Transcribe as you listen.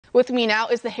With me now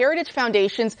is the Heritage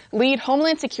Foundation's lead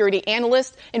Homeland Security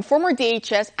analyst and former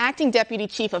DHS Acting Deputy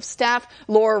Chief of Staff,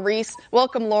 Lora Ries.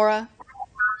 Welcome, Lora.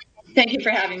 Thank you for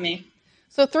having me.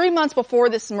 So 3 months before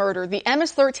this murder, the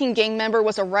MS-13 gang member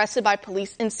was arrested by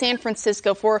police in San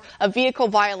Francisco for a vehicle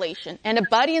violation, and a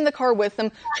buddy in the car with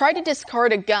him tried to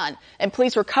discard a gun, and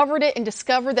police recovered it and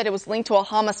discovered that it was linked to a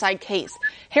homicide case.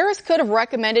 Harris could have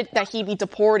recommended that he be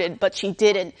deported, but she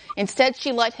didn't. Instead,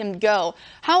 she let him go.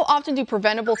 How often do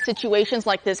preventable situations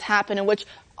like this happen in which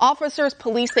officers,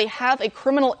 police, they have a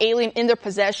criminal alien in their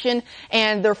possession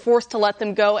and they're forced to let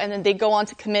them go, and then they go on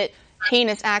to commit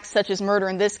heinous acts such as murder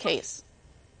in this case?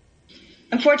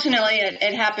 Unfortunately,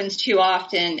 it happens too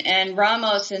often, and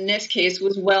Ramos in this case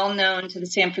was well known to the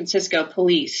San Francisco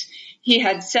police. He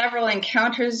had several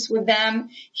encounters with them.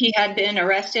 He had been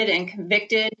arrested and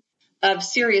convicted of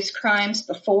serious crimes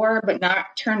before, but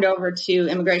not turned over to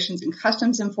Immigration and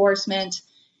Customs Enforcement.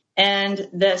 And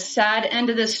the sad end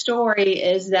of the story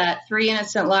is that 3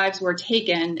 innocent lives were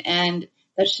taken, and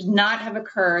that should not have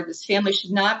occurred. This family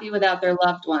should not be without their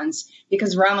loved ones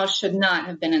because Ramos should not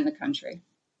have been in the country.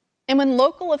 And when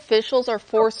local officials are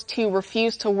forced to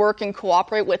refuse to work and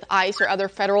cooperate with ICE or other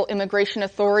federal immigration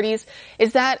authorities,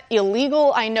 is that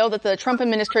illegal? I know that the Trump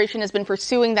administration has been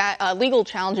pursuing that legal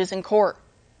challenges in court.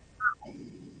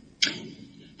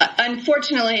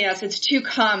 Unfortunately, yes, it's too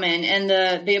common. And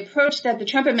the approach that the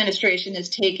Trump administration is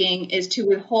taking is to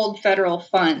withhold federal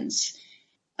funds.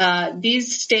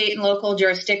 These state and local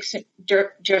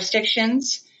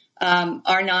jurisdictions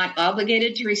are not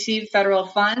obligated to receive federal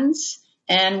funds.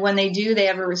 And when they do, they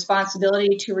have a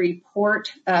responsibility to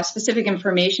report specific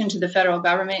information to the federal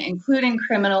government, including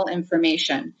criminal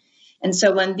information. And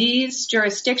so when these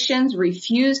jurisdictions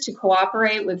refuse to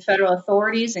cooperate with federal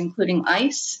authorities, including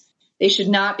ICE, they should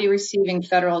not be receiving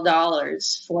federal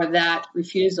dollars for that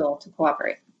refusal to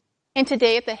cooperate. And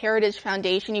today at the Heritage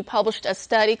Foundation, you published a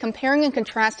study comparing and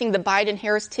contrasting the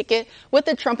Biden-Harris ticket with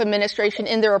the Trump administration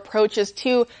in their approaches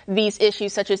to these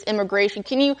issues such as immigration.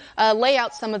 Can you lay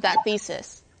out some of that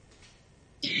thesis?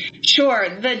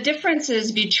 Sure. The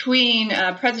differences between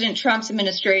President Trump's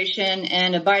administration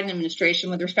and a Biden administration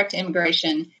with respect to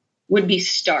immigration would be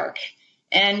stark.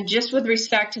 And just with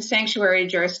respect to sanctuary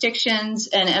jurisdictions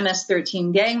and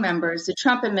MS-13 gang members, the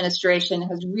Trump administration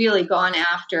has really gone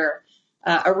after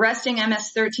arresting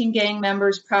MS-13 gang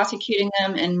members, prosecuting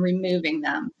them, and removing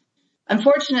them.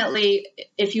 Unfortunately,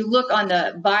 if you look on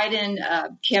the Biden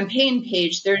campaign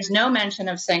page, there's no mention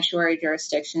of sanctuary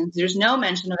jurisdictions. There's no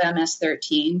mention of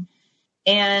MS-13.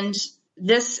 And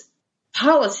this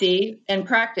policy and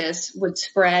practice would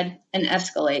spread and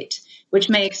escalate, which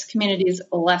makes communities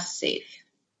less safe.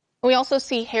 We also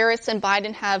see Harris and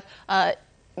Biden have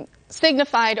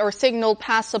signified or signaled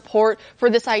past support for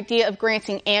this idea of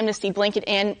granting amnesty, blanket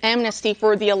amnesty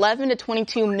for the 11 to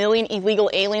 22 million illegal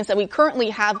aliens that we currently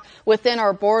have within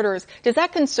our borders. Does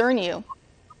that concern you?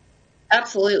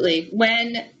 Absolutely.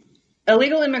 When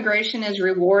illegal immigration is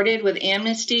rewarded with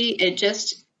amnesty, it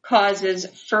just causes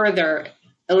further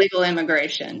illegal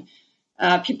immigration.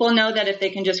 People know that if they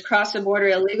can just cross the border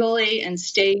illegally and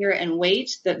stay here and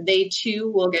wait, that they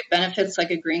too will get benefits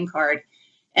like a green card.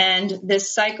 And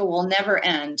this cycle will never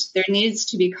end. There needs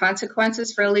to be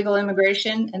consequences for illegal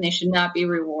immigration, and they should not be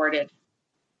rewarded.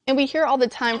 And we hear all the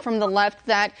time from the left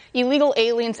that illegal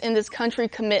aliens in this country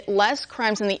commit less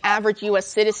crimes than the average U.S.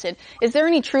 citizen. Is there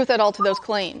any truth at all to those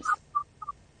claims?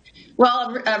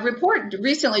 Well, a report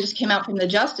recently just came out from the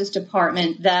Justice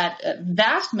Department that a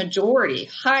vast majority,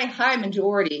 high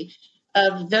majority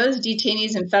of those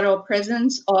detainees in federal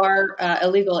prisons are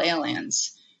illegal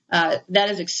aliens. That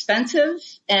is expensive,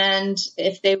 and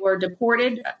if they were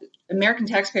deported, American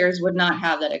taxpayers would not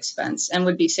have that expense and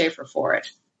would be safer for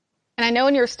it. And I know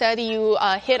in your study you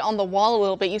hit on the wall a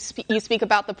little bit. You speak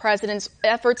about the president's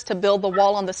efforts to build the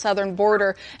wall on the southern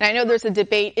border. And I know there's a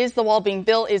debate, is the wall being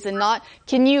built, is it not?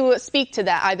 Can you speak to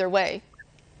that either way?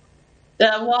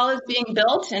 The wall is being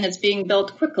built, and it's being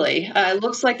built quickly. It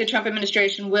looks like the Trump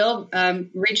administration will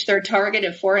reach their target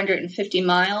of 450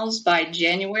 miles by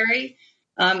January.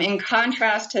 In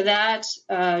contrast to that,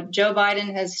 Joe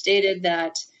Biden has stated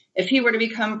that if he were to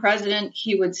become president,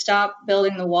 he would stop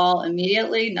building the wall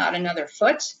immediately, not another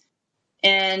foot.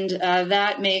 And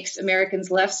that makes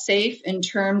Americans less safe in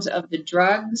terms of the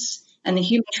drugs and the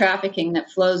human trafficking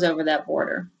that flows over that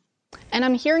border. And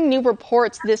I'm hearing new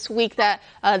reports this week that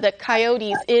the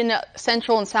coyotes in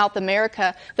Central and South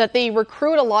America, that they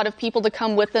recruit a lot of people to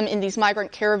come with them in these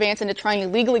migrant caravans and to try and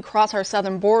illegally cross our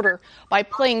southern border by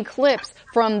playing clips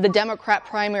from the Democrat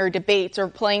primary debates or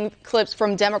playing clips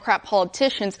from Democrat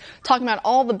politicians talking about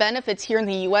all the benefits here in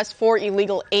the U.S. for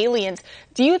illegal aliens.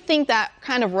 Do you think that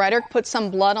kind of rhetoric puts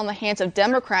some blood on the hands of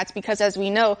Democrats? Because as we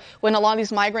know, when a lot of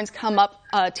these migrants come up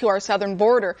to our southern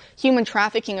border, human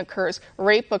trafficking occurs,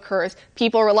 rape occurs,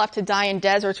 people are left to die in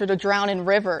deserts or to drown in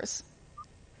rivers.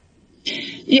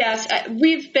 Yes,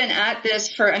 we've been at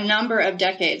this for a number of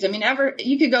decades. I mean,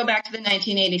 you could go back to the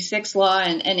 1986 law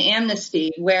and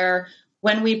amnesty, where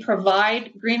when we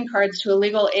provide green cards to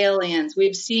illegal aliens,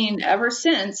 we've seen ever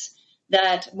since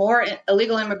that more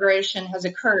illegal immigration has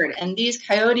occurred. And these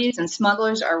coyotes and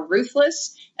smugglers are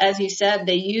ruthless. As you said,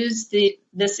 they use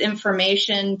this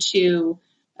information to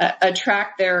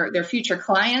attract their future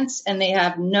clients, and they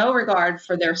have no regard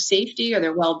for their safety or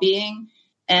their well-being,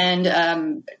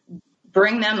 and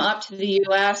bring them up to the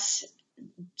U.S.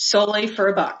 solely for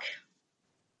a buck.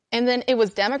 And then it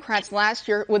was Democrats last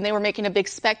year when they were making a big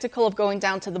spectacle of going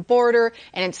down to the border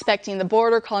and inspecting the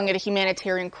border, calling it a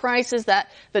humanitarian crisis, that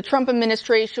the Trump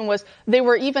administration they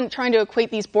were even trying to equate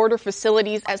these border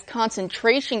facilities as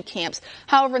concentration camps.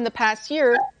 However, in the past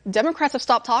year, Democrats have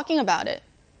stopped talking about it.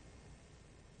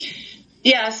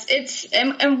 Yes,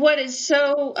 and what is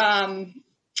so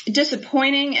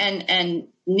disappointing and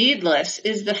needless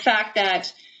is the fact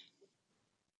that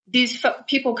these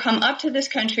people come up to this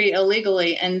country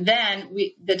illegally, and then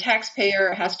the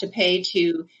taxpayer has to pay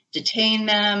to detain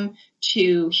them,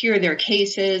 to hear their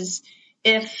cases.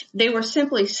 If they were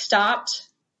simply stopped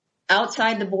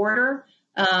outside the border,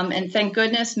 and thank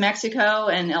goodness Mexico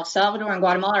and El Salvador and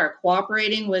Guatemala are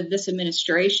cooperating with this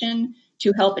administration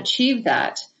to help achieve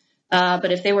that.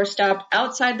 But if they were stopped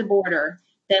outside the border,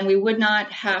 then we would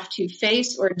not have to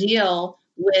face or deal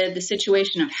with the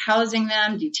situation of housing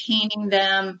them, detaining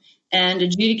them, and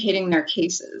adjudicating their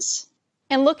cases.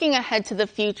 And looking ahead to the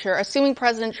future, assuming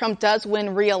President Trump does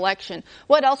win re-election,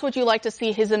 what else would you like to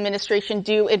see his administration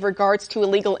do in regards to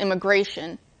illegal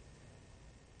immigration?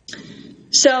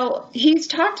 So he's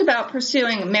talked about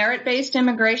pursuing merit-based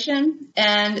immigration,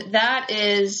 and that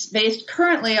is based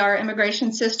currently, our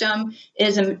immigration system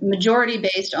is a majority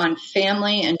based on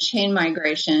family and chain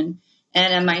migration,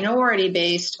 and a minority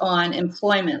based on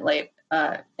employment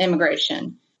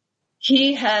immigration.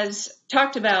 He has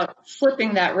talked about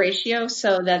flipping that ratio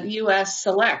so that the U.S.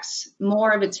 selects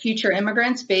more of its future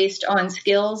immigrants based on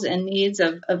skills and needs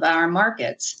of our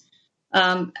markets.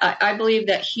 I believe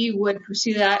that he would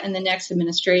pursue that in the next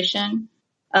administration.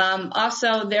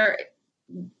 Also,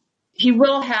 he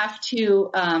will have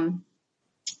to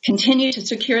continue to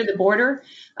secure the border.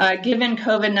 Given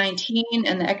COVID-19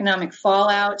 and the economic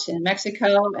fallout in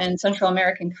Mexico and Central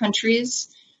American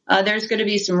countries, there's going to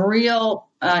be some real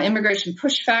immigration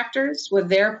push factors with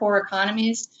their poor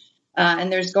economies.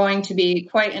 And there's going to be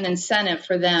quite an incentive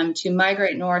for them to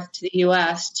migrate north to the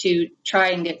U.S. to try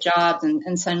and get jobs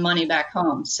and send money back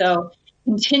home. So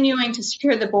continuing to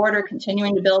secure the border,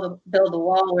 continuing to build the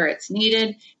wall where it's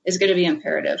needed is going to be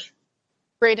imperative.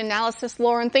 Great analysis,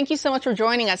 Lauren. Thank you so much for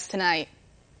joining us tonight.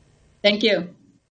 Thank you.